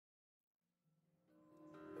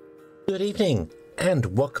Good evening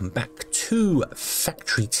and welcome back to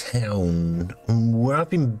Factory Town, where I've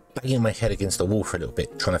been banging my head against the wall for a little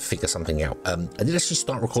bit trying to figure something out. I did actually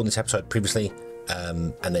start recording this episode previously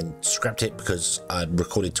and then scrapped it because I'd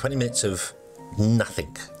recorded 20 minutes of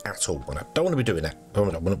nothing at all, and I don't want to be doing that. We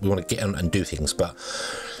want to get on and do things, but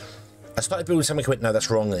I started building something, I went, no, that's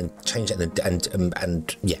wrong, and changed it,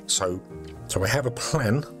 and yeah, so I have a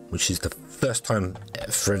plan, which is the first time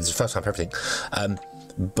for everything,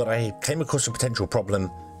 but I came across a potential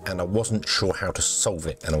problem and I wasn't sure how to solve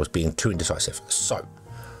it, and I was being too indecisive. So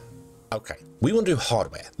okay, we want to do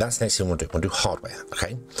hardware. That's the next thing we want to do. We want to do hardware,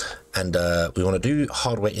 okay? And we want to do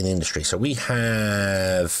hardware in the industry. So we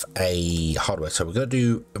have a hardware. So we're going to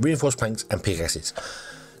do reinforced planks and pickaxes.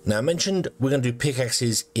 Now, I mentioned we're going to do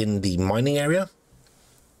pickaxes in the mining area.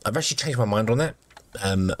 I've actually changed my mind on that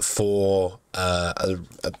for a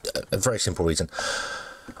very simple reason.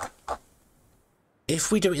 If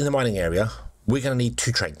we do it in the mining area, we're going to need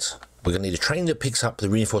two trains. We're going to need a train that picks up the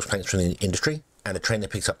reinforced planks from the industry and a train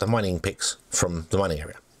that picks up the mining picks from the mining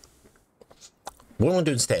area. What I'm going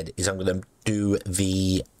to do instead is I'm going to do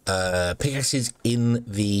the pickaxes in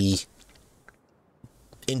the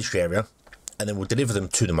industry area, and then we'll deliver them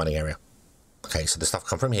to the mining area. Okay, so the stuff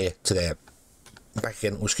come from here to there, back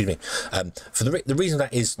again. Oh, excuse me. For the reason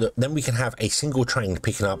that is that then we can have a single train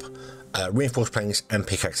picking up reinforced planks and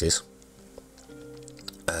pickaxes,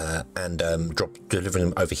 and delivering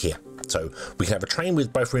them over here. So we can have a train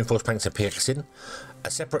with both reinforced planks and pickaxes in,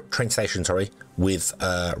 a separate train station, sorry, with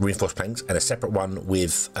reinforced planks, and a separate one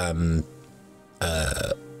with mining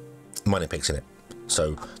picks in it.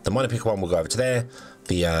 So the mining pick one will go over to there,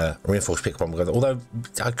 the reinforced pick one will go there, although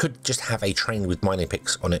I could just have a train with mining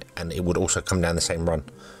picks on it and it would also come down the same run.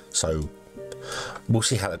 So we'll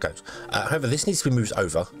see how that goes. However, this needs to be moved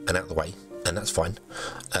over and out of the way, and that's fine,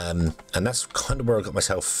 and that's kind of where I got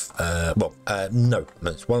myself. No,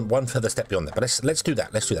 it's one further step beyond that, but let's do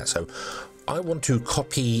that. So I want to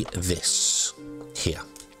copy this here.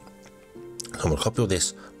 I'm going to copy all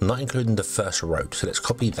this, not including the first road, so let's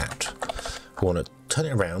copy that. I want to turn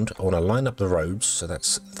it around, I want to line up the roads, so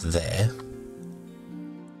that's there,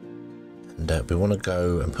 and we want to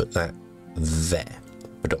go and put that there.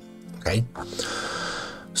 Okay,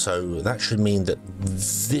 so that should mean that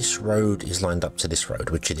this road is lined up to this road,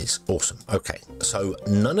 which it is. Awesome. Okay, so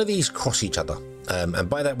none of these cross each other, and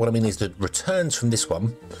by that what I mean is the returns from this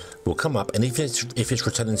one will come up, and if it's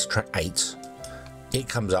returning to track 8, it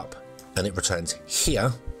comes up and it returns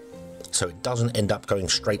here, so it doesn't end up going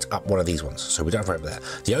straight up one of these ones, so we don't have to worry about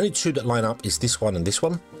that. The only two that line up is this one and this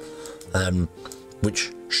one,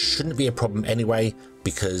 which shouldn't be a problem anyway,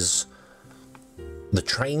 because the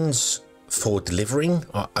trains for delivering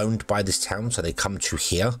are owned by this town, so they come to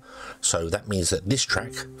here. So that means that this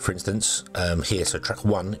track, for instance, here, so track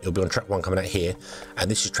 1, it'll be on track 1 coming out here, and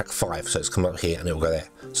this is track 5, so it's coming up here and it will go there.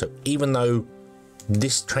 So even though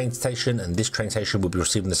this train station and this train station will be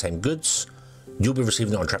receiving the same goods, you'll be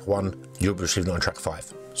receiving it on track 1, you'll be receiving it on track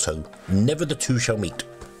 5. So never the two shall meet.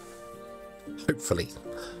 Hopefully,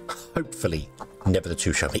 never the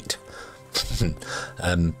two shall meet.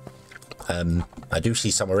 I do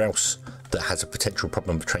see somewhere else that has a potential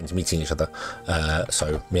problem of trains meeting each other.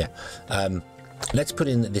 So yeah, let's put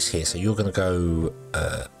in this here. So you're going to go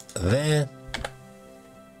there,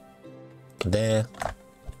 there,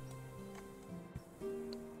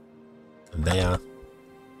 there,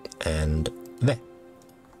 and there.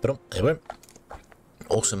 But there we go.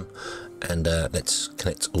 Awesome. And let's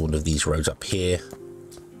connect all of these roads up here.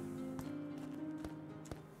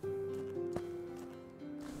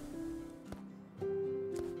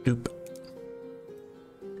 Doop.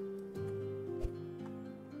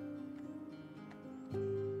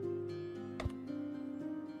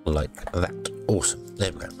 Like that. Awesome.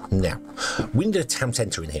 There we go. Now, we need a town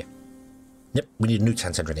centre in here. Yep, we need a new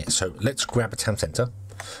town centre in here. So let's grab a town centre.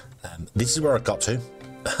 This is where I got to.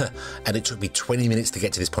 And it took me 20 minutes to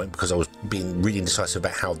get to this point because I was being really indecisive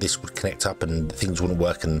about how this would connect up and things wouldn't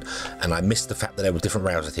work, and I missed the fact that there were different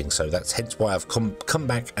routes of things. So that's hence why I've come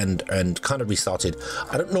back and kind of restarted.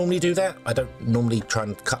 I don't normally do that. I don't normally try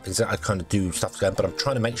and cut things out. I kind of do stuff together, but I'm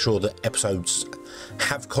trying to make sure that episodes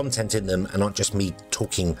have content in them and aren't just me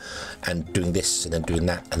talking and doing this and then doing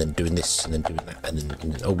that and then doing this and then doing that and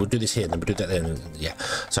then, oh, we'll do this here and then we'll do that there, and yeah.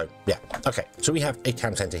 So yeah, okay, so we have a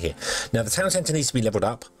town centre here. Now the town centre needs to be leveled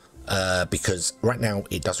up because right now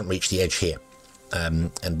it doesn't reach the edge here,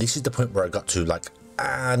 and this is the point where I got to, like,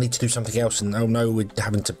 I need to do something else, and oh no, we're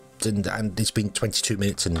having to, and it's been 22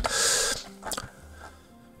 minutes, and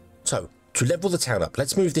so to level the town up,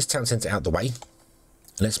 let's move this town centre out the way.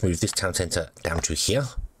 Let's move this town centre down to here,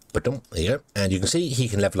 But there you go. And you can see he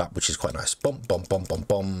can level up, which is quite nice. Bomb, bomb, bomb, bomb,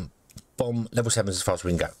 bomb, bomb. Level 7 is as far as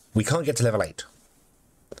we can go. We can't get to level 8.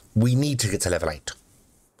 We need to get to level 8.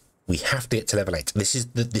 We have to get to level 8. This is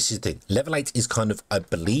the thing. Level 8 is kind of, I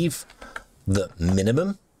believe, the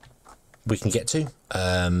minimum we can get to.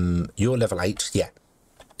 You're level 8. Yeah.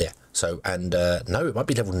 Yeah. So, and no, it might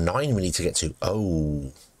be level 9 we need to get to.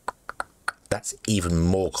 Oh, that's even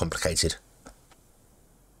more complicated.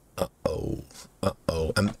 Uh-oh.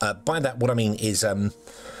 Uh-oh. And by that, what I mean is, you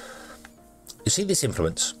see this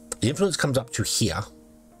influence? The influence comes up to here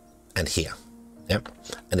and here. Yep.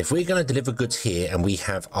 And if we're going to deliver goods here and we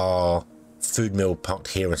have our food mill parked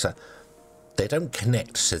here and so, they don't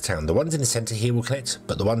connect to the town. The ones in the center here will connect,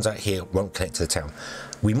 but the ones out here won't connect to the town.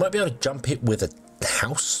 We might be able to jump it with a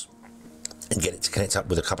house and get it to connect up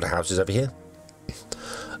with a couple of houses over here.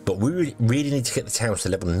 But we really need to get the towns to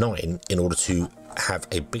level 9 in order to have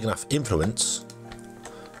a big enough influence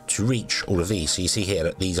to reach all of these. So you see here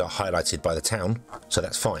that these are highlighted by the town, so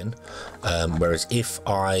that's fine. Whereas if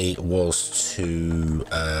I was to,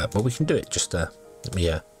 well, we can do it. Just let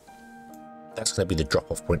me. That's going to be the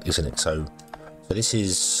drop-off point, isn't it? So this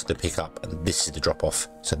is the pickup, and this is the drop-off.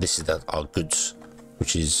 So this is our goods,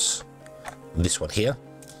 which is this one here.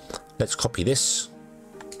 Let's copy this.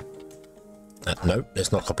 No,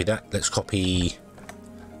 let's not copy that. Let's copy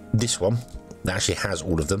this one that actually has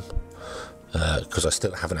all of them, because I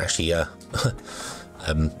still haven't actually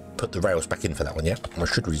put the rails back in for that one yet. I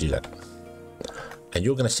should redo that. And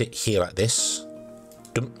you're going to sit here like this,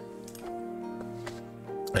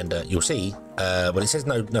 and you'll see. Well, it says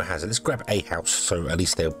no hazard. Let's grab a house, so at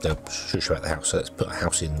least they'll shush about the house. So let's put a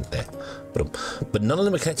house in there. But none of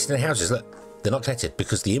them are connected to the houses. Look, they're not connected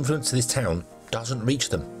because the influence of this town doesn't reach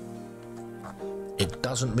them. It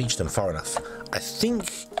doesn't reach them far enough. I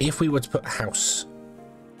think if we were to put a house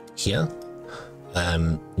here,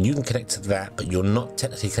 you can connect to that, but you're not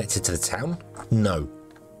technically connected to the town. No,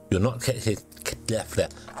 you're not technically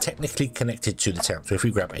connected to the town. So if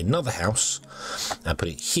we grab another house and put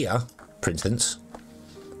it here, for instance,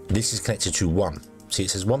 this is connected to 1. See,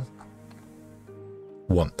 it says 1.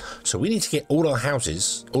 1. So we need to get all our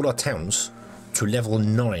houses, all our towns, to level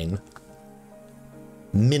 9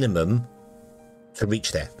 minimum to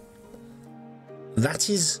reach there. That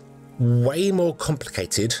is way more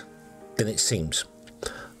complicated than it seems.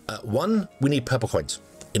 One, we need purple coins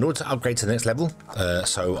in order to upgrade to the next level.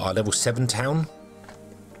 So our level 7 town,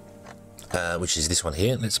 which is this one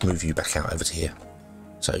here. Let's move you back out over to here.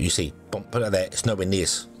 So you see, put it there. It's nowhere near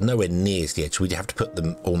the edge. We'd have to put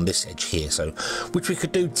them on this edge here. So, which we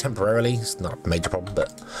could do temporarily. It's not a major problem,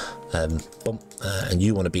 but and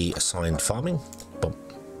you want to be assigned farming.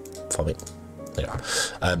 Farming. There you are.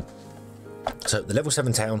 So the level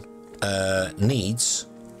 7 town needs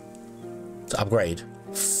to upgrade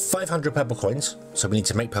 500 purple coins. So we need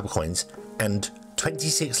to make purple coins and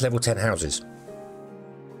 26 level 10 houses.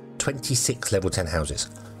 26 level 10 houses.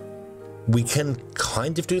 We can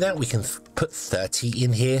kind of do that. We can put 30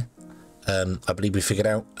 in here. I believe we figured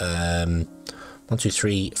out 1, 2,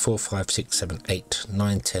 3, 4, 5, 6, 7, 8,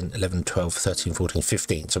 9, 10, 11, 12, 13, 14,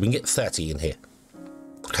 15. So we can get 30 in here.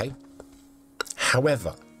 Okay.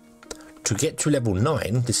 However, to get to level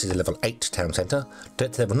 9, this is a level 8 town centre. To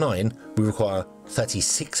get to level 9, we require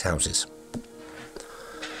 36 houses.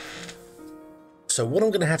 So what I'm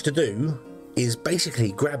going to have to do is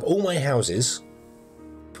basically grab all my houses,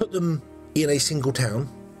 put them in a single town.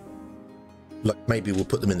 Like maybe we'll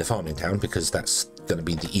put them in the farming town because that's going to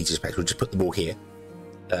be the easiest place. We'll just put them all here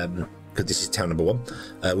because this is town number 1.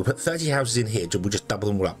 We'll put 30 houses in here. We'll just double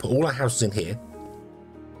them all up. Put all our houses in here.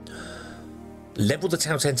 Level the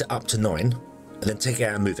town centre up to 9 and then take it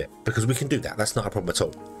out and move it, because we can do that. That's not a problem at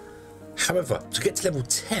all. However, to get to level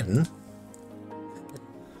 10,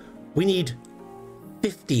 we need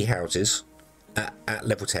 50 houses at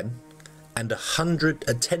level 10 and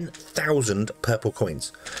 10,000 purple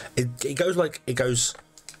coins. It goes like it goes.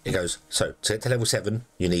 So to get to level 7,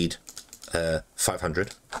 you need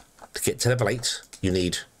 500. To get to level 8, you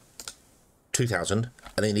need 2,000, and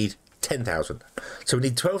then you need 10,000. So we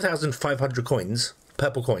need 12,500 coins,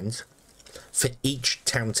 purple coins, for each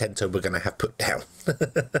town centre we're going to have put down.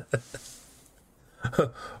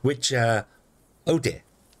 Which, oh dear.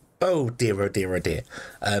 Oh dear, oh dear, oh dear.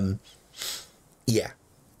 Yeah.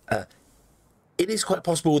 It is quite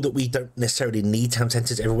possible that we don't necessarily need town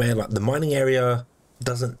centres everywhere. Like the mining area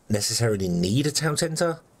doesn't necessarily need a town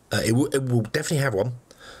centre. It will definitely have one.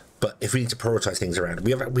 But if we need to prioritise things around,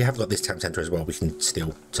 we have got this town centre as well. We can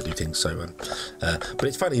still to do things. So, but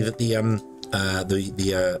it's funny that the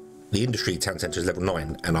industry town centre is level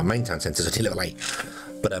 9, and our main town centre is only level 8.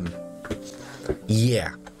 But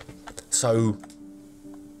yeah, So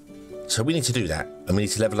we need to do that, and we need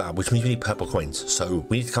to level it up, which means we need purple coins. So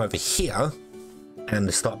we need to come over here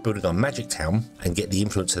and start building our magic town and get the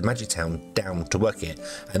influence of the magic town down to work it.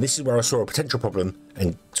 And this is where I saw a potential problem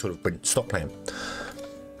and sort of stop playing,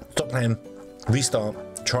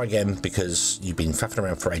 restart, try again, because you've been faffing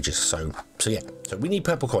around for ages. So yeah, so we need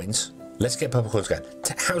purple coins. Let's get purple coins going.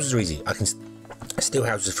 Houses are easy. I can steal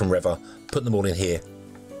houses from River, put them all in here.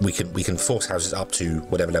 We can force houses up to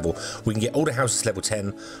whatever level. We can get all the houses to level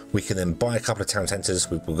 10. We can then buy a couple of town centres.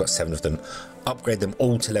 We've got 7 of them. Upgrade them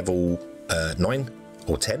all to level 9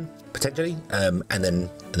 or 10 potentially, and then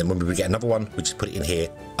when we get another one, we just put it in here,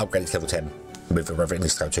 upgrade it to level 10, move it wherever it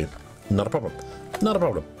needs to go to. Not a problem. Not a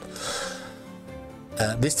problem.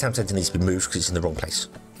 This town centre needs to be moved because it's in the wrong place.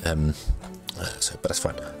 But that's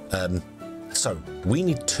fine. So we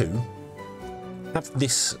need to have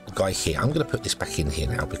this guy here. I'm going to put this back in here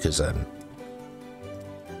now because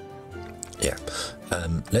yeah.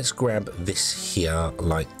 Let's grab this here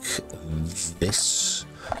like this,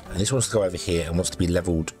 and this wants to go over here and wants to be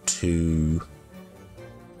leveled to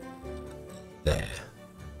there.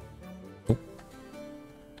 Ooh.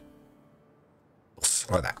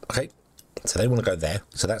 Like that. Okay, so they want to go there,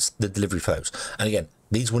 so that's the delivery for those. And again,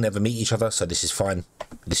 these will never meet each other, so this is fine.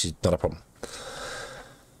 This is not a problem.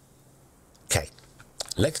 Okay,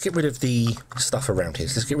 let's get rid of the stuff around here.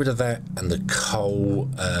 So let's get rid of that and the coal,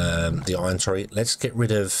 the iron, sorry. Let's get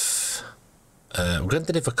rid of, we're going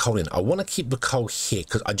to deliver coal in. I want to keep the coal here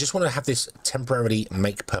because I just want to have this temporarily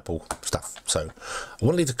make purple stuff. So I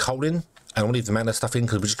want to leave the coal in, and I want to leave the mana stuff in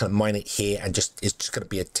because we're just going to mine it here, and it's just going to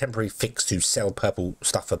be a temporary fix to sell purple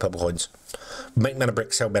stuff for purple coins. Make mana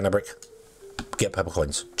brick, sell mana brick, get purple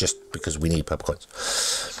coins, just because we need purple coins.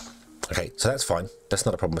 Okay, so that's fine. That's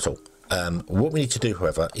not a problem at all. What we need to do,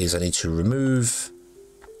 however, is I need to remove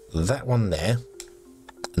that one there,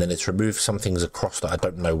 and then it's remove some things across that I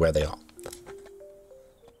don't know where they are.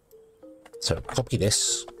 So copy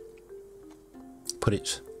this, put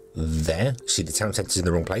it there. See, the town centre is in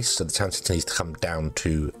the wrong place, so the town centre needs to come down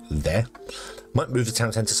to there. Might move the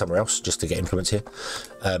town centre somewhere else just to get influence here.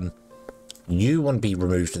 You want to be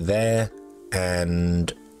removed there,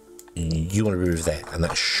 and you want to be removed there, and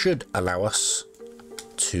that should allow us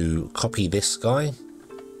to copy this guy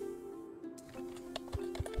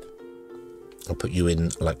and put you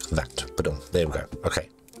in like that. But there we go. Okay,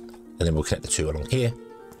 and then we'll connect the two along here.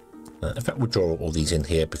 In fact, we'll draw all these in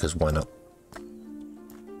here because why not?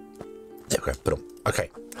 There we go. But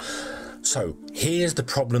okay, so here's the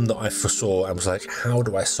problem that I foresaw. I was like, how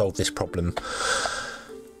do I solve this problem?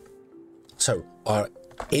 So our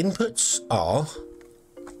inputs are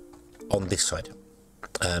on this side.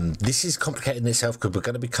 This is complicated in itself because we're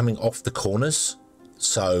going to be coming off the corners,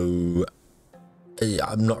 so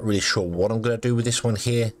I'm not really sure what I'm going to do with this one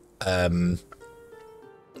here. I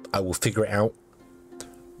will figure it out.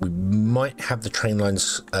 We might have the train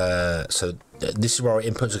lines, so this is where our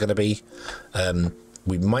inputs are going to be.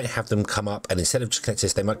 We might have them come up, and instead of just connect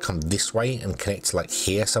this, they might come this way and connect like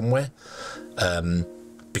here somewhere.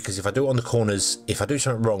 Because if I do it on the corners, if I do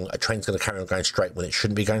something wrong, a train's going to carry on going straight when it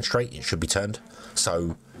shouldn't be going straight. It should be turned.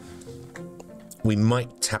 So we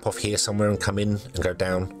might tap off here somewhere and come in and go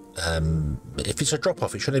down. If it's a drop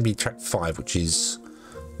off, it should only be track 5, which is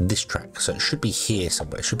this track. So it should be here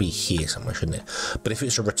somewhere. It should be here somewhere, shouldn't it? But if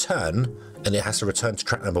it's a return and it has to return to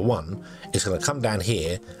track number 1, it's going to come down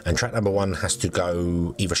here, and track number 1 has to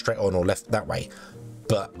go either straight on or left that way.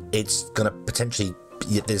 But it's going to potentially,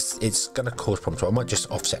 it's going to cause problems. So I might just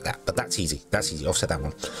offset that, but that's easy. That's easy. Offset that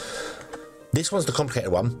one. This one's the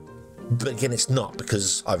complicated one, but again, it's not,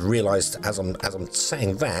 because I've realised as I'm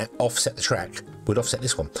saying that offset the track would offset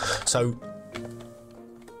this one. So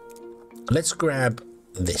let's grab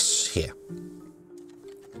this here.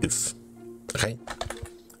 Oof. Okay.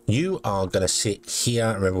 You are going to sit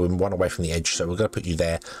here. Remember, we're one away from the edge, so we're going to put you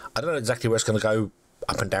there. I don't know exactly where it's going to go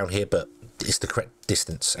up and down here, but it's the correct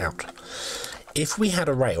distance out. If we had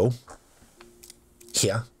a rail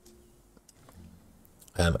here,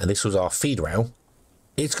 and this was our feed rail,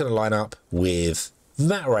 it's going to line up with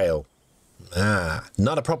that rail.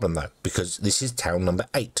 Not a problem though, because this is town number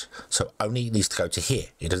 8, so only it needs to go to here.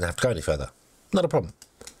 It doesn't have to go any further. Not a problem.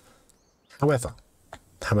 However,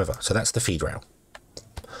 so that's the feed rail.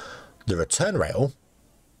 The return rail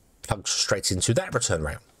plugs straight into that return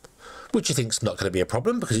rail, which you think's not going to be a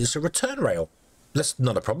problem because it's a return rail. That's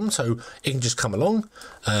not a problem. So it can just come along,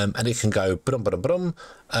 and it can go ba-dum, ba-dum,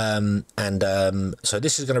 ba-dum, so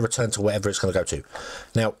this is going to return to wherever it's going to go to.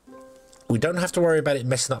 Now, we don't have to worry about it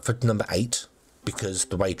messing up for number 8 because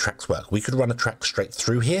the way tracks work. We could run a track straight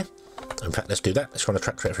through here. In fact, let's do that. Let's run a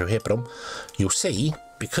track straight through here. But you'll see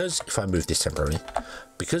because if I move this temporarily,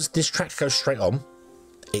 because this track goes straight on,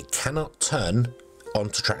 it cannot turn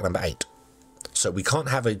onto track number 8. So we can't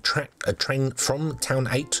have a train from town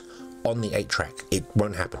 8 on the 8 track. It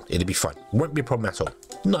won't happen. It'll be fine. Won't be a problem at all.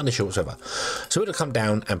 Not an issue whatsoever. So it'll come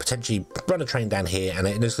down and potentially run a train down here, and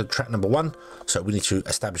it is the track number 1. So we need to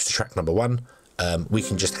establish the track number 1. We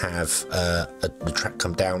can just have the track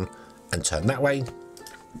come down and turn that way.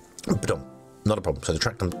 But not a problem. So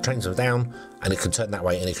the trains are down, and it can turn that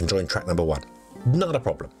way, and it can join track number 1. Not a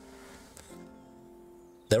problem.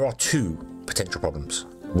 There are 2 potential problems.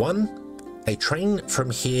 One, a train from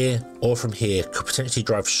here or from here could potentially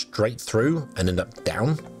drive straight through and end up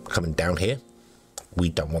down, coming down here. We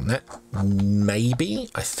don't want that. Maybe,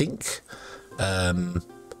 I think.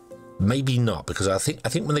 Maybe not, because I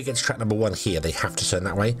think when they get to track number 1 here, they have to turn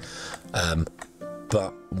that way.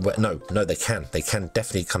 But no, they can. They can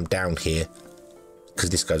definitely come down here because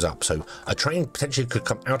this goes up. So a train potentially could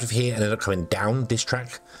come out of here and end up coming down this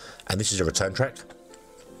track, and this is a return track.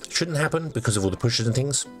 Shouldn't happen because of all the pushes and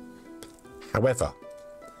things. However,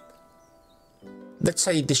 let's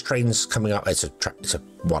say this train's coming up. It's a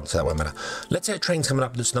 1, so that won't matter. Let's say a train's coming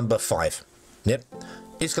up that's number 5. Yep,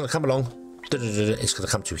 it's going to come along. It's going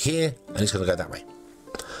to come to here, and it's going to go that way.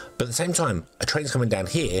 But at the same time, a train's coming down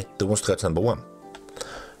here that wants to go to number 1.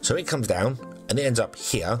 So it comes down, and it ends up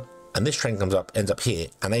here, and this train comes up, ends up here,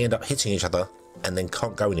 and they end up hitting each other, and then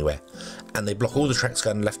can't go anywhere. And they block all the tracks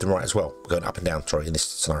going left and right as well, going up and down, sorry, in this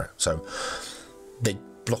scenario. So they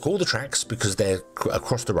block all the tracks because they're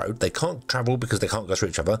across the road. They can't travel because they can't go through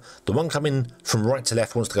each other. The one coming from right to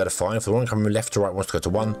left wants to go to 5. The one coming from left to right wants to go to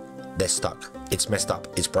 1. They're stuck. It's messed up.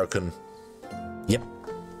 It's broken. Yep.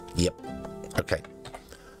 Okay.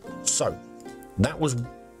 So that was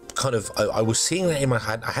kind of, I was seeing that in my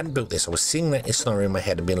head. I hadn't built this. I was seeing that scenario in my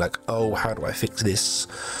head and being like, oh, how do I fix this?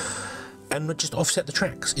 And just offset the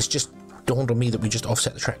tracks. It's just dawned on me that we just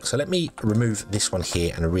offset the track. So let me remove this one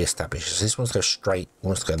here and re-establish. So this one's go straight,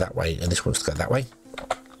 wants to go that way, and this wants to go that way.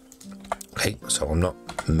 Okay, so I'm not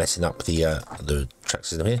messing up the track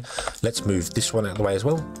system here. Let's move this one out of the way as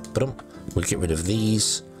well. But we'll get rid of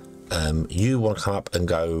these. You want to come up and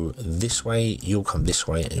go this way, you'll come this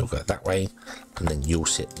way, and you'll go that way, and then you'll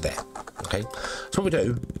sit there. Okay, so what we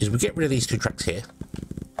do is we get rid of these 2 tracks here.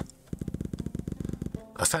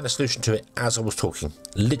 I found a solution to it as I was talking.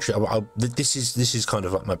 Literally, this is kind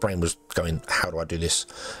of like my brain was going, how do I do this?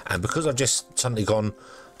 And because I've just suddenly gone,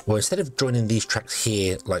 well, instead of joining these tracks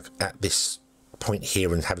here, like at this point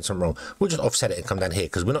here and having something wrong, we'll just offset it and come down here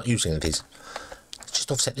because we're not using these. Let's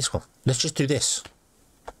just offset this one. Let's just do this.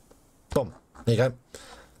 Boom. There you go.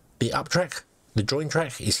 The up track, the join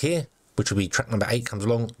track is here, which will be track number 8 comes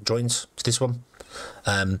along, joins to this one.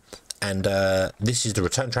 This is the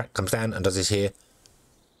return track, comes down and does this here.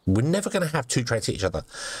 We're never going to have 2 trains hit each other.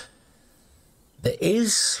 There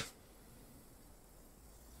is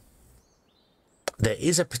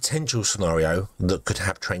a potential scenario that could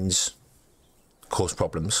have trains cause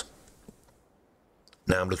problems.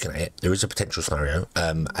 Now I'm looking at it. There is a potential scenario,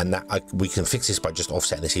 and that we can fix this by just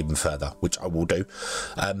offsetting this even further, which I will do.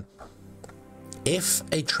 If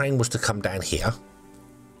a train was to come down here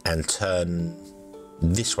and turn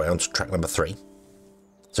this way onto track number 3,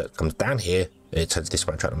 so it comes down here, it turns this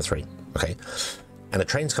way on track number 3, okay, and a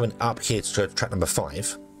train's coming up here to track number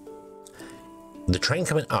 5, the train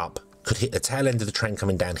coming up could hit the tail end of the train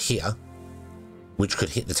coming down here, which could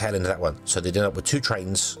hit the tail end of that one, so they'd end up with 2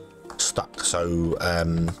 trains stuck. So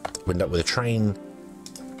we end up with a train.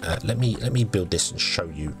 Let me build this and show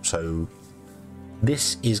you. So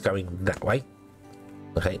this is going that way,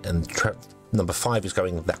 okay, and number 5 is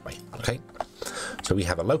going that way, okay. So we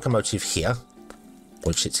have a locomotive here,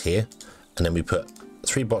 which sits here, and then we put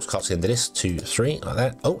 3 box carts into this, 2, 3, like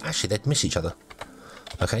that. Oh, actually, they'd miss each other.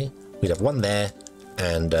 Okay, we'd have 1 there,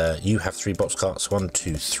 and you have 3 box carts, 1,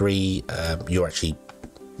 2, 3. You're actually,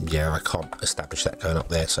 yeah, I can't establish that going up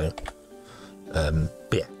there. So,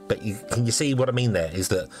 but yeah, but can you see what I mean? There is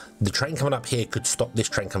that the train coming up here could stop this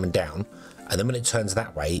train coming down, and then when it turns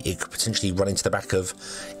that way, it could potentially run into the back of.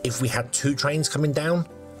 If we had 2 trains coming down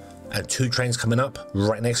and 2 trains coming up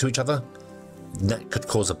right next to each other, that could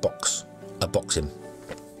cause a boxing.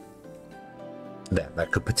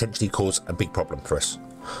 That could potentially cause a big problem for us,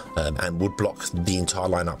 and would block the entire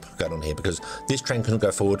lineup going on here, because this train couldn't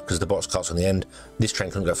go forward because the box cart's on the end. This train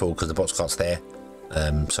couldn't go forward because the box cart's there.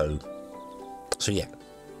 So yeah.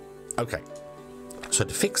 Okay. So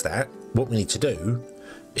to fix that, what we need to do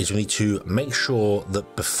is we need to make sure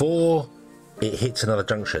that before it hits another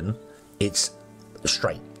junction, it's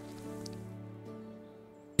straight.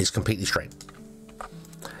 It's completely straight.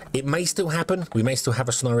 It may still happen. We may still have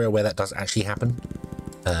a scenario where that does actually happen.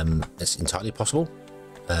 It's entirely possible.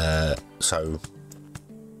 So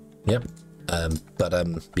yep.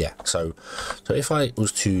 Yeah, so if I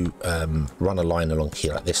was to run a line along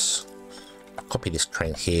here like this, copy this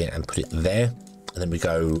train here and put it there, and then we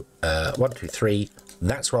go 1 2 3,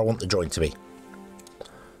 that's where I want the join to be.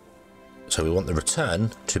 So we want the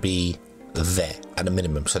return to be there at a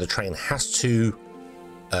minimum, so the train has to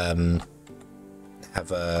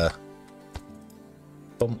have a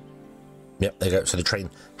boom. Yep, there you go. So the train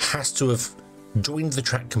has to have joined the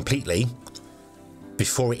track completely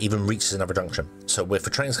before it even reaches another junction. So if a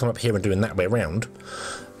train's come up here and doing that way around,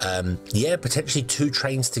 yeah, potentially 2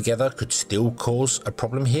 trains together could still cause a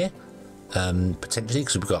problem here, potentially,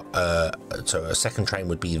 because we've got so a second train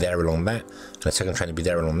would be there along that, and a second train would be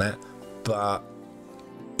there along that, but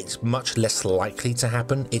it's much less likely to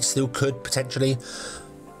happen. It still could potentially,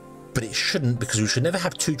 but it shouldn't, because we should never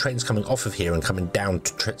have 2 trains coming off of here and coming down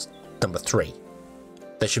to number 3.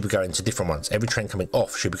 They should be going to different ones. Every train coming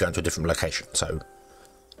off should be going to a different location. So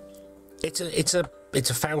it's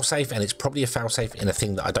a fail-safe, and it's probably a fail-safe in a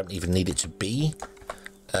thing that I don't even need it to be,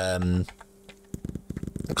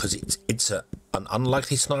 because it's an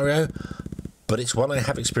unlikely scenario, but it's one I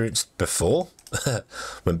have experienced before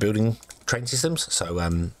when building train systems. So I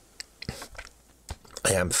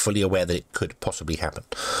am fully aware that it could possibly happen.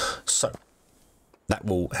 So that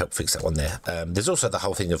will help fix that one there. There's also the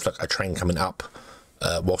whole thing of like a train coming up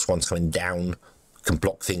whilst one's coming down can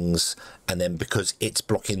block things, and then because it's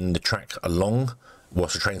blocking the track along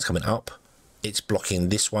whilst the train's coming up, it's blocking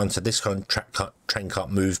this one, so this kind of train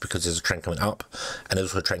can't move because there's a train coming up and there's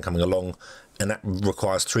also a train coming along, and that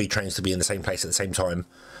requires 3 trains to be in the same place at the same time,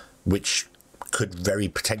 which could very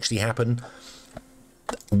potentially happen.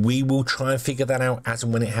 We will try and figure that out as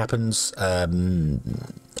and when it happens.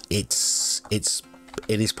 It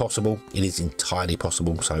is possible. It is entirely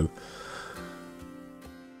possible. So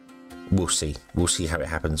we'll see how it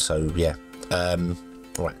happens. So yeah,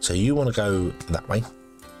 right, so you want to go that way,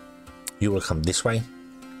 you want to come this way,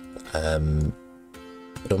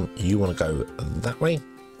 you want to go that way,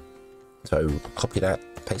 so copy that,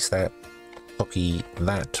 paste that, copy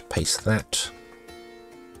that, paste that.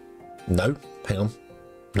 No, hang on,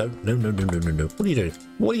 no, what are you doing,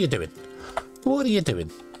 what are you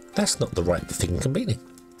doing? That's not the right thing completely.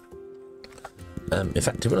 In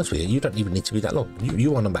fact, to be honest with you, you don't even need to be that long.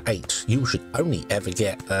 You are number 8. You should only ever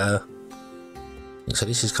get... so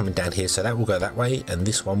this is coming down here, so that will go that way, and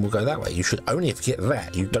this one will go that way. You should only ever get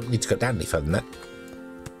that. You don't need to go down any further than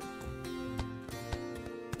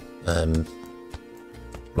that.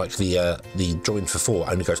 Like the join for 4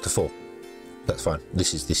 only goes to 4. That's fine.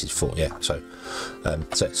 This is 4, yeah. So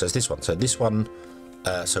so it's this one. So this one,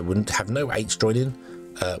 so we have no 8s joining.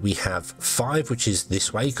 We have 5, which is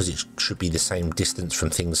this way, because it should be the same distance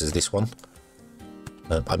from things as this one.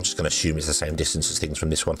 I'm just going to assume it's the same distance as things from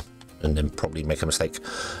this one, and then probably make a mistake.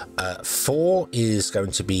 4 is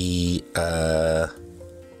going to be the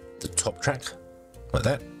top track, like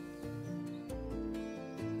that.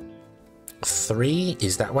 3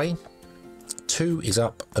 is that way. 2 is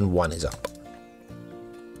up, and 1 is up.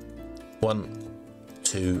 1,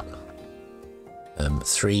 2,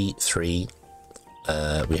 3, 3.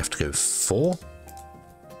 We have to go 4.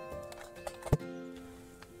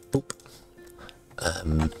 Oop.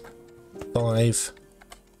 5,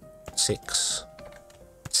 6,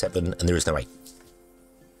 7, and there is no 8.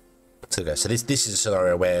 So go. So this is a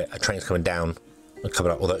scenario where a train's coming down and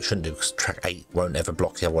coming up, although it shouldn't do, because track 8 won't ever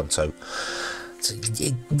block the other one. So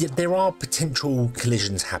there are potential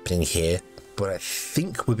collisions happening here, but I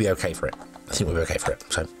think we'll be okay for it.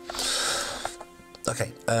 So.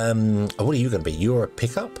 Okay, what are you going to be? You're a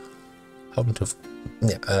pickup? Hold on to...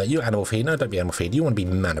 Yeah, you're animal feed. No, don't be animal feed. You want to be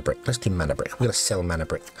mana brick. Let's do mana brick. We're going to sell mana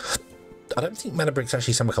brick. I don't think mana brick's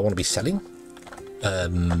actually something I want to be selling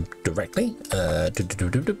directly.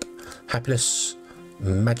 Happiness,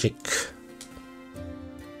 magic...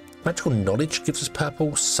 Magical knowledge gives us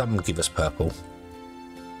purple. Some give us purple.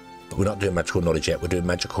 But we're not doing magical knowledge yet. We're doing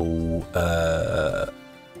magical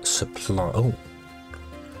supply... Oh.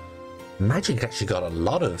 Magic actually got a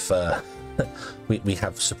lot of we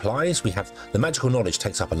have supplies, we have the magical knowledge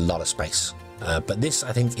takes up a lot of space, but this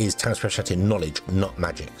I think is town specialty knowledge, not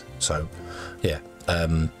magic. So yeah,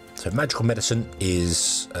 so magical medicine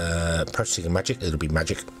is processing of magic. It'll be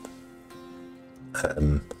magic,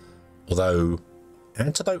 although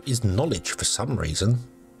antidote is knowledge for some reason.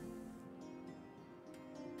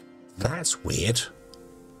 That's weird.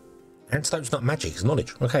 Antidote's not magic, it's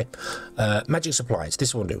knowledge. Okay. Magic supplies.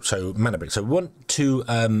 This one do. So mana brick. So we want to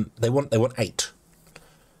they want 8.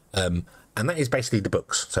 And that is basically the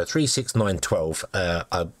books. So 3, 6, 9, 12.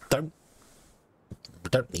 I don't we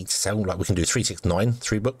don't need to sell. Like we can do 369,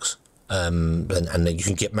 3 books, and then you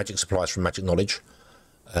can get magic supplies from magic knowledge,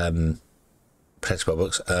 protected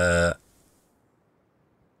books,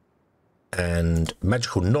 and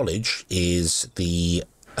magical knowledge is the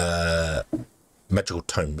magical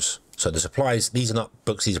tomes. So the supplies, these are not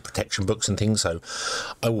books, these are protection books and things. So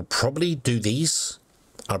I will probably do these.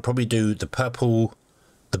 I'll probably do the purple,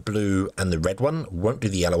 the blue, and the red one. Won't do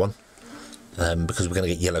the yellow one. Because we're going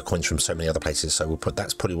to get yellow coins from so many other places, so we'll put,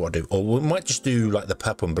 that's probably what I'll do. Or we might just do like the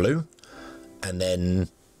purple and blue, and then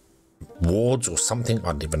wards or something,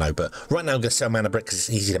 I don't even know. But right now I'm going to sell mana brick because it's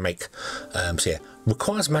easy to make. So yeah,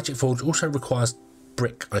 requires magic forge, also requires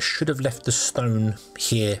brick. I should have left the stone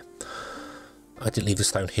here. I didn't leave the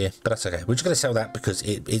stone here, but that's okay. We're just going to sell that because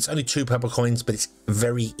it's only 2 purple coins, but it's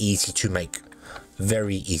very easy to make.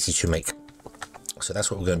 Very easy to make. So that's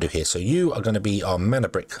what we're going to do here. So you are going to be our mana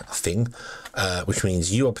brick thing, which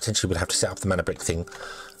means you are potentially going to have to set up the mana brick thing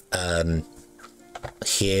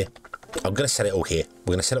here. I'm going to set it all here.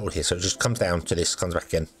 We're going to set it all here. So it just comes down to this, comes back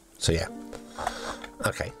again. So yeah.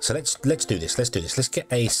 Okay. So let's do this. Let's do this. Let's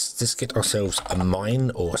get ourselves a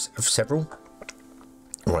mine or several.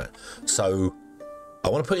 All right. So I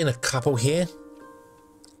want to put in a couple here.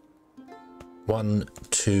 1,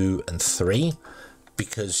 2, and 3.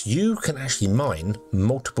 Because you can actually mine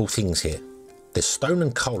multiple things here. There's stone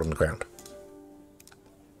and coal on the ground.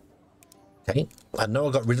 Okay, I know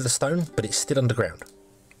I got rid of the stone, but it's still underground.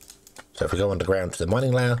 So if we go underground to the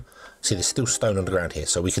mining layer, see there's still stone underground here.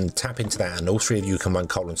 So we can tap into that, and all 3 of you can mine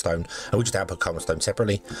coal and stone. And we just output coal and stone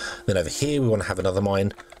separately. Then over here we want to have another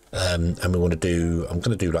mine, and we want to do, I'm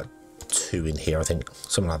going to do like 2 in here, I think,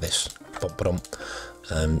 something like this.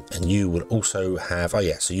 And you will also have, oh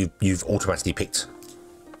yeah, so you've automatically picked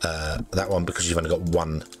that one because you've only got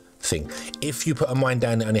 1 thing. If you put a mine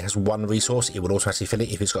down that only has 1 resource, it will automatically fill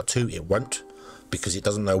it. If it's got 2, it won't, because it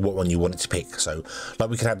doesn't know what one you want it to pick. So like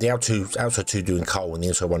we could have the outside 2 doing coal and the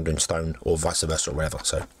inside 1 doing stone, or vice versa, or whatever.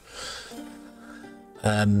 So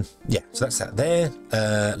yeah, so that's that there.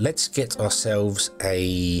 Let's get ourselves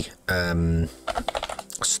a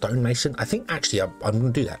stonemason. I think actually I'm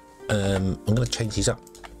going to do that. I'm going to change these up.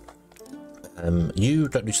 You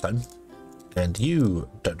don't do stone, and you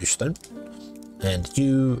don't do stone, and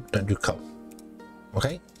you don't do coal.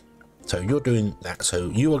 Okay, so you're doing that. So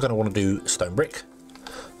you are going to want to do stone brick.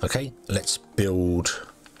 Okay, let's build.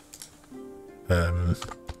 I'm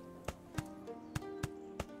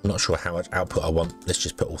not sure how much output I want. Let's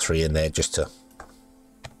just put all 3 in there just to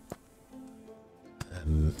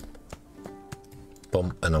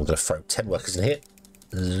boom, and I'm going to throw 10 workers in here.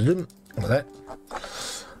 Zoom, like that.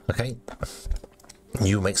 Okay,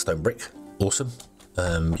 you make stone brick. Awesome.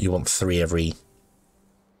 You want 3 every.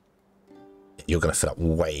 You're going to fill up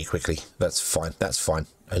way quickly. That's fine. That's fine.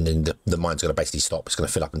 And then the mine's going to basically stop. It's going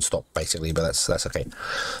to fill up and stop basically, but that's okay.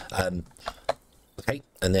 Okay,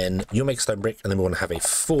 and then you'll make stone brick, and then we want to have a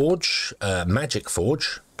forge, magic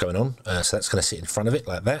forge going on. So that's going to sit in front of it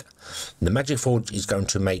like that. And the magic forge is going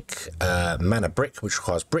to make mana brick, which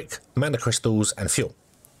requires brick, mana crystals, and fuel.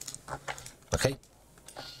 Okay,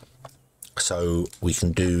 so we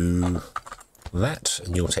can do that,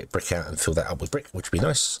 and you'll take brick out and fill that up with brick, which would be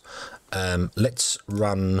nice. Let's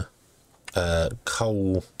run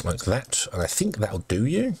coal like that, and I think that'll do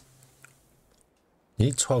you. You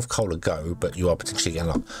need 12 coal to go, but you are potentially getting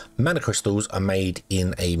a lot. Mana crystals are made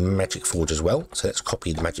in a magic forge as well, so let's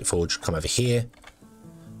copy the magic forge, come over here,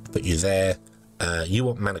 put you there. You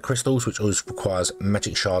want mana crystals, which always requires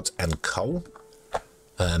magic shards and coal.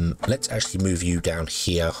 Let's actually move you down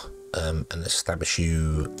here and establish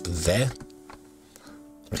you there.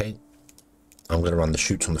 Okay, I'm going to run the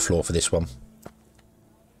chutes on the floor for this one.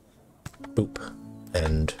 Boop,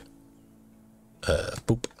 and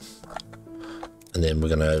boop. And then we're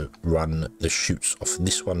going to run the chutes off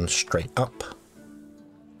this one straight up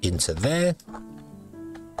into there.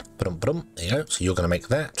 There you go. So you're going to make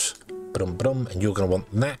that. And you're going to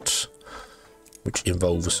want that, which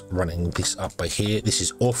involves running this up by here. This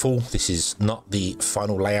is awful. This is not the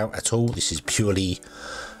final layout at all. This is purely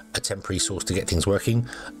a temporary source to get things working.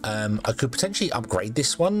 I could potentially upgrade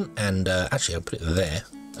this one, and actually I'll put it there.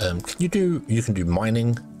 You can do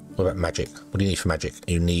mining. What about magic? What do you need for magic?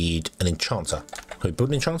 You need an enchanter. Can we build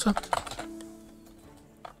an enchanter?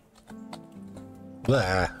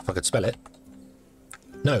 If I could spell it.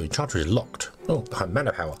 No, enchanter is locked. Oh,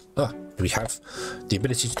 mana power. Do we have the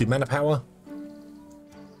ability to do mana power?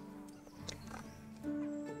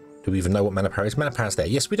 Do we even know what mana power is? Mana power is there.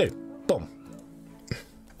 Yes, we do. Boom.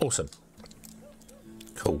 Awesome.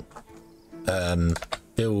 Cool.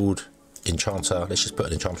 Build enchanter. Let's just put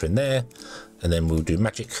an enchanter in there, and then we'll do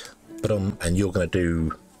magic. and you're going to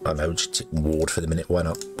do, I don't know, just ward for the minute, why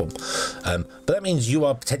not? Boom. But that means you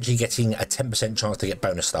are potentially getting a 10% chance to get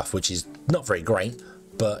bonus stuff, which is not very great,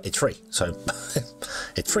 but it's free, so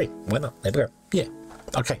it's free, why not? There we go. Yeah,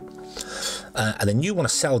 okay. And then you want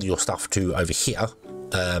to sell your stuff to over here,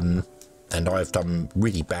 and I've done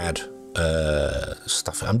really bad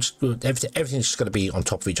stuff. I'm just, everything's just going to be on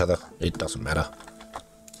top of each other. It doesn't matter.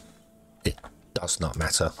 It does not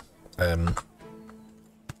matter.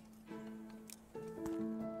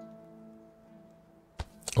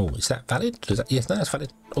 Oh, is that valid? Is that, yes, no, that's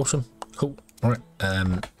valid. Awesome, cool. All right.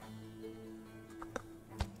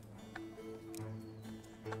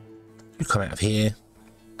 You come out of here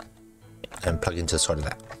and plug into the side of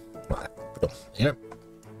that. Like that. There you go.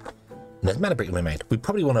 And there's mana brick to be made. We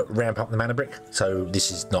probably want to ramp up the mana brick, so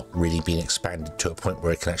this is not really being expanded to a point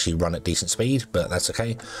where it can actually run at decent speed, but that's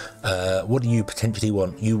okay. What do you potentially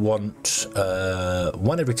want? You want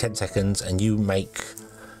 1 every 10 seconds, and you make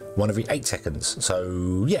 1 every 8 seconds.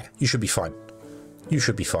 So yeah, you should be fine. You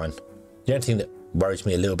should be fine. The only thing that worries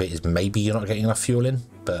me a little bit is maybe you're not getting enough fuel in,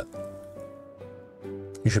 but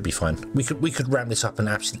you should be fine. We could ramp this up and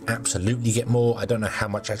absolutely get more. I don't know how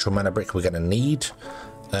much actual mana brick we're going to need.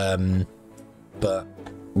 But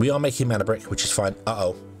we are making mana brick, which is fine.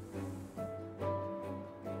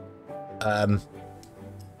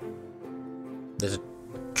 There's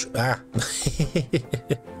a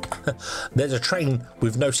there's a train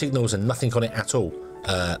with no signals and nothing on it at all.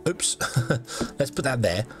 Oops. Let's put that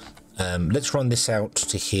there. Let's run this out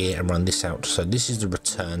to here and run this out. So this is the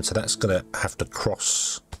return, so that's gonna have to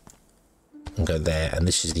cross and go there, and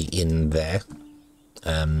this is the in there.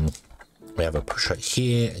 We have a pusher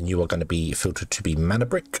here, and you are going to be filtered to be mana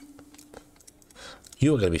brick.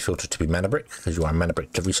 You are going to be filtered to be mana brick because you are a mana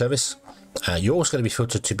brick delivery service. You're also going to be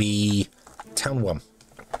filtered to be town 1.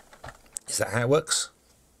 Is that how it works?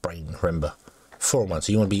 Brain, remember. 4 and 1.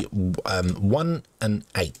 So you want to be 1 and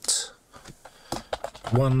 8.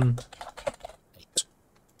 1, 8.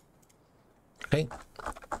 Okay.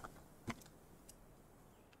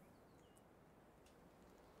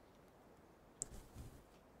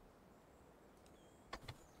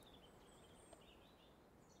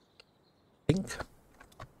 I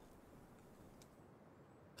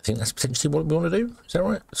think that's potentially what we want to do. Is that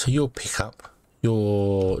right? So you'll pick up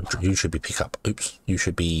your, you should be pick up. Oops, you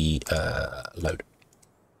should be load.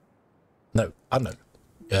 No, unload.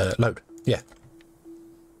 Load. Yeah.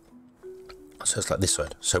 So it's like this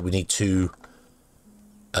side. So we need to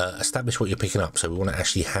establish what you're picking up. So we want to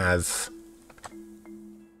actually have.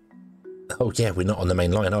 Oh yeah, we're not on the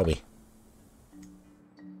main line, are we?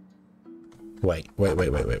 Wait.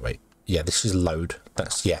 Yeah, this is load.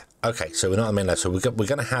 That's, yeah. Okay, so we're not on the main line. So we're going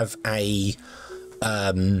to have a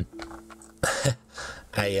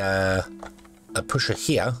a pusher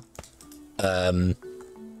here.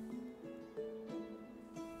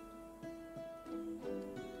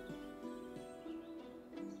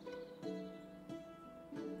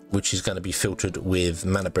 Which is going to be filtered with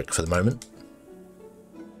mana brick for the moment.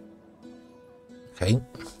 Okay.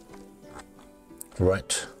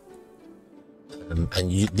 Right.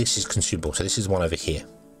 And this is consumable, so this is one over here.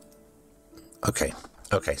 Okay,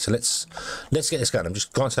 so let's get this going. I'm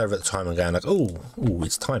just glancing over at the time and going like, oh,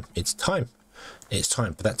 it's time,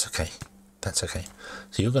 but that's okay,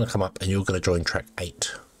 So you're going to come up and you're going to join track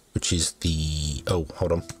 8, which is the, oh,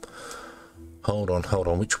 hold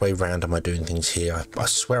on, which way round am I doing things here? I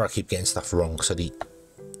swear I keep getting stuff wrong. So the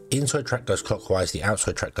inside track goes clockwise, the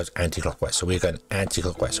outside track goes anti-clockwise, so we're going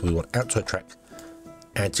anti-clockwise, so we want outside track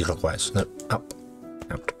anti-clockwise, no, up,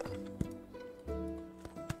 out.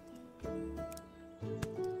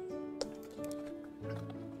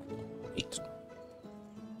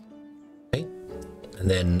 Okay, and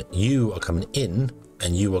then you are coming in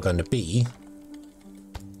and you are going to be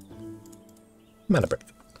mana brick.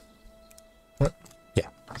 Right? Yeah,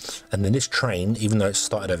 and then this train, even though it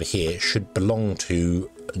started over here, should belong to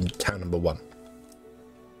town number 1.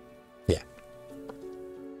 Yeah.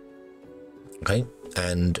 Okay.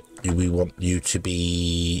 And we want you to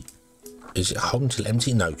be, is it hold until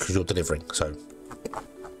empty? No, because you're delivering, so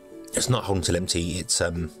it's not hold until empty, it's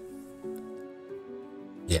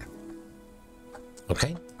yeah.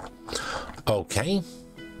 Okay,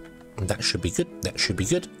 that should be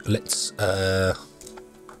good. Let's I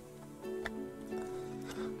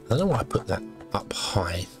don't know why I put that up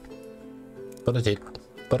high, but I did.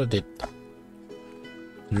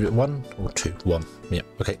 Do it 1 or 2? 1. Yeah.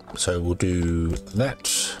 Okay. So we'll do that.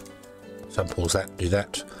 So pause that. Do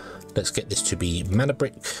that. Let's get this to be mana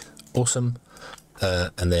brick. Awesome.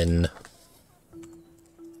 And then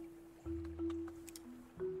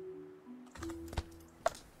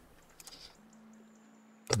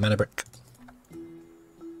mana brick.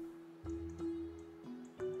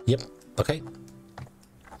 Yep, okay.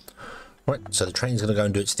 Right, so the train's going to go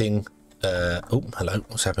and do its thing. Oh, hello,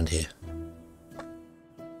 what's happened here?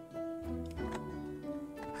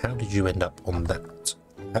 How did you end up on that?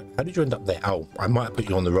 How did you end up there? Oh, I might have put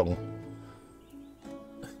you on the wrong...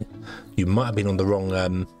 You might have been on the wrong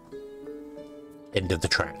end of the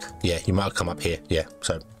track. Yeah, you might have come up here. Yeah,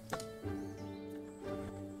 so...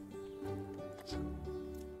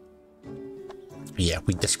 Yeah,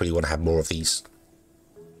 we desperately want to have more of these.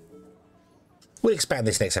 We'll expand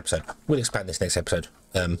this next episode.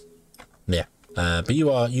 Yeah. But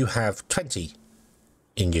you have 20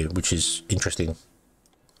 in you, which is interesting.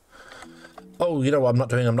 Oh, you know what I'm not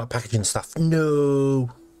doing? I'm not packaging stuff. No.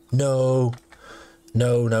 Load.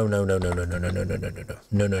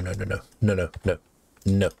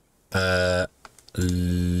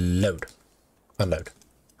 Unload.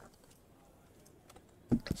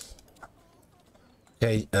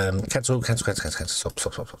 Okay, cancel. Stop.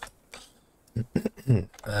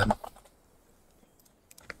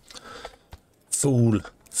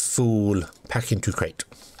 Fool, pack into crate.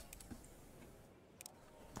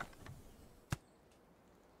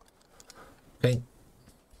 Okay.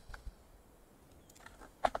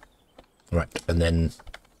 Right, and then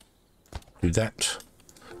do that.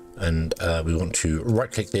 And we want to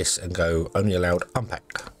right click this and go only allowed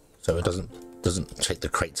unpack. So it doesn't take the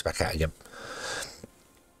crates back out again.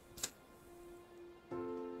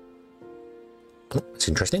 Oh, it's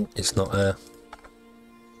interesting. It's not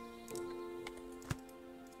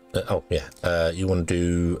oh yeah, you want to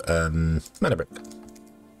do mana brick.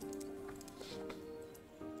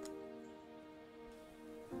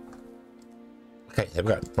 Okay, there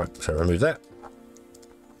we go. Right, so remove that.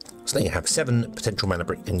 So then you have 7 potential mana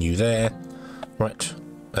brick in you there. Right.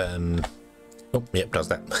 Oh, yep, does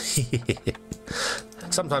that.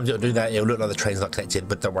 Sometimes it'll do that. It'll look like the train's not connected,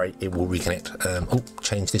 but don't worry, it will reconnect. Oh,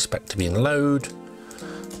 change this back to being load.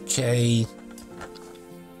 Okay.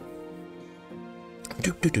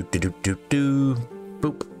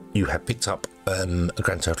 Boop. You have picked up a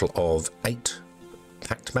grand total of 8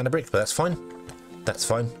 packed mana brick, but that's fine. That's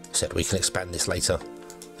fine. Said we can expand this later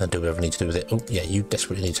and do whatever we need to do with it. Oh yeah, you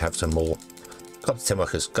desperately need to have some more. Got 10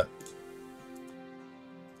 workers. Go.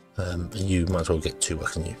 And you might as well get 2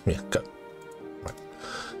 workers in you. Yeah, go. Right.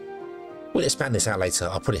 We'll expand this out later.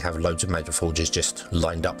 I'll probably have loads of magic forges just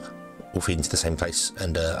lined up, all feeding to the same place,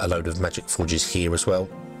 and a load of magic forges here as well.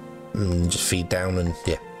 Just feed down and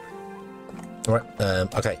yeah. All right.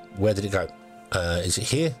 Okay. Where did it go? Is it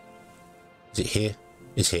here? Is it here?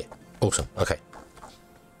 It's here. Awesome. Okay.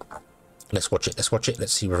 Let's watch it.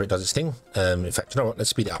 Let's see whether it does its thing. In fact, you know what?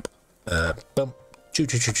 Let's speed it up. Boom. Choo.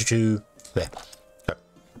 There. Go.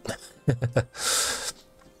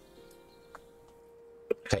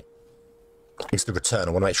 Okay. It's the return.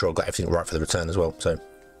 I want to make sure I've got everything right for the return as well. So,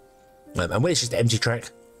 and when it's just an empty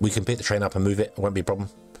track, we can pick the train up and move it. It won't be a problem.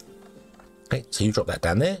 Okay. So you drop that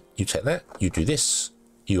down there. You take that. You do this.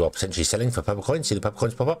 You are potentially selling for purple coins. See the purple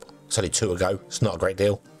coins pop up? It's only 2 a go. It's not a great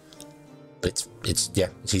deal. But it's yeah,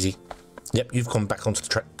 it's easy. Yep, you've gone back onto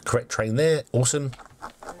the correct train there. Awesome.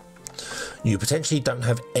 You potentially don't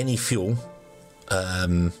have any fuel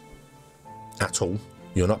at all.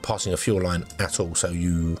 You're not passing a fuel line at all, so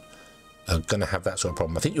you are going to have that sort of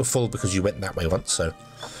problem. I think you're full because you went that way once, so...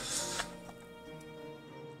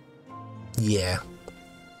 Yeah.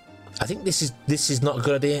 I think this is not a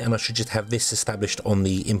good idea, and I should just have this established on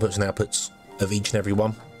the inputs and outputs of each and every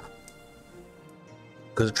one.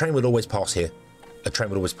 Because a train would always pass here.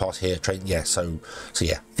 Yeah, so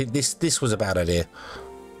yeah, I think this was a bad idea.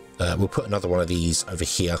 We'll put another one of these over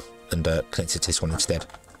here and connect it to this one instead.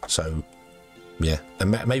 So yeah,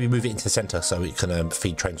 and maybe move it into the center so it can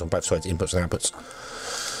feed trains on both sides, inputs and outputs.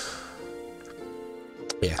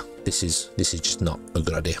 Yeah, this is just not a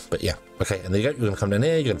good idea. But yeah, okay, and there you go. You're gonna come down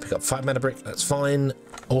here. You're gonna pick up 5 mana brick. That's fine.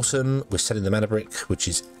 Awesome. We're selling the mana brick, which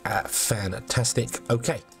is fantastic.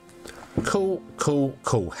 Okay. Cool.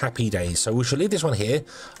 Happy days. So we shall leave this one here.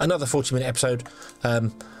 Another 40-minute episode.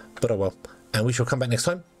 But oh well. And we shall come back next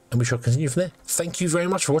time and we shall continue from there. Thank you very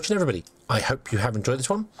much for watching, everybody. I hope you have enjoyed this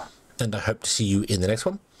one, and I hope to see you in the next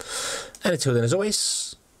one. And until then, as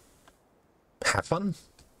always, have fun.